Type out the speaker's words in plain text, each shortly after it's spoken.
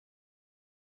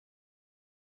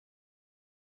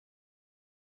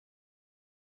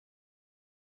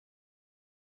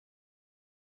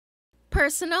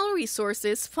Personal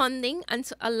resources, funding, and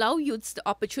to allow youths the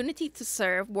opportunity to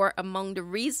serve were among the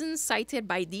reasons cited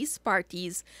by these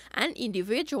parties and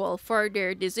individuals for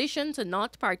their decision to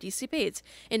not participate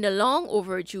in the long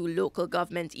overdue local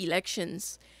government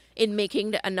elections. In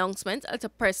making the announcement at a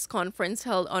press conference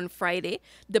held on Friday,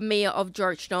 the mayor of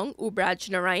Georgetown, Ubraj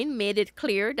Narine, made it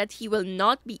clear that he will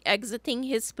not be exiting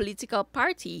his political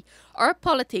party or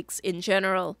politics in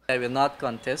general. I will not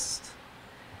contest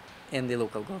in the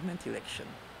local government election.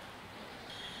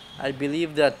 I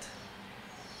believe that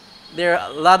there are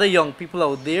a lot of young people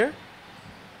out there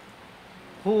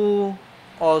who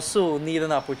also need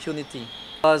an opportunity,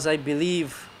 because I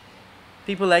believe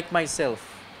people like myself,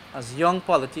 as young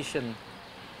politicians,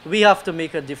 we have to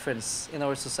make a difference in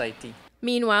our society.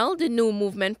 Meanwhile, the New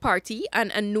Movement Party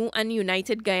and a new and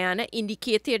United Guyana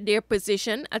indicated their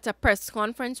position at a press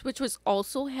conference which was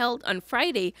also held on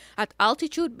Friday at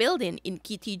Altitude Building in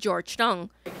Kitty,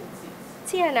 Georgetown.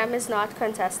 TNM is not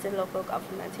contesting local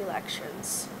government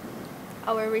elections.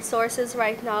 Our resources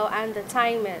right now and the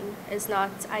timing is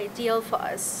not ideal for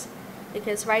us,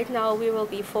 because right now we will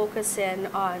be focusing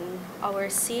on our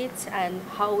seat and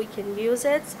how we can use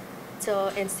it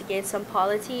to instigate some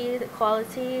quality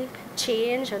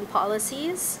change and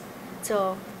policies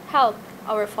to help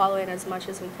our following as much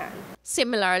as we can.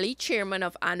 Similarly, Chairman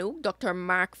of ANUG, Dr.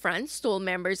 Mark France, told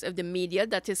members of the media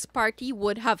that his party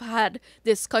would have had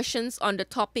discussions on the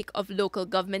topic of local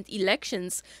government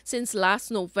elections since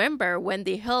last November when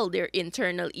they held their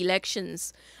internal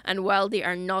elections. And while they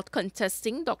are not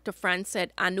contesting, Dr. France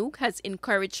said ANUG has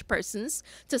encouraged persons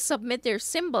to submit their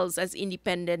symbols as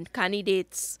independent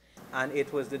candidates. And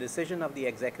it was the decision of the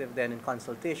executive then, in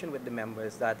consultation with the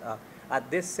members, that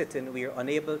at this sitting we are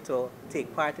unable to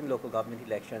take part in local government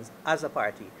elections as a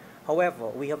party. However,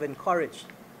 we have encouraged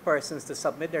persons to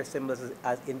submit their symbols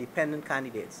as independent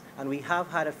candidates. And we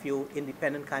have had a few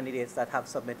independent candidates that have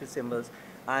submitted symbols,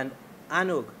 and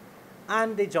ANUG,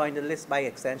 and they joined the list by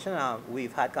extension.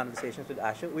 We've had conversations with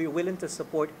ASHA. We're willing to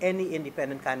support any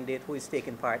independent candidate who is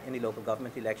taking part in the local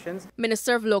government elections.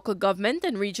 Minister of Local Government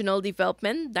and Regional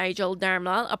Development, Nigel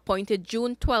Darmal, appointed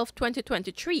June 12,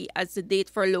 2023 as the date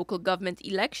for local government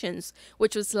elections,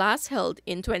 which was last held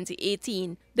in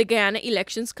 2018. The Guyana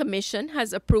Elections Commission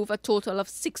has approved a total of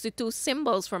 62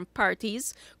 symbols from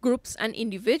parties, groups, and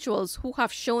individuals who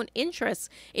have shown interest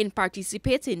in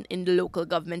participating in the local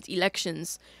government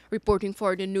elections. Reporting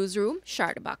for the newsroom,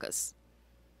 Sharda Bacchus.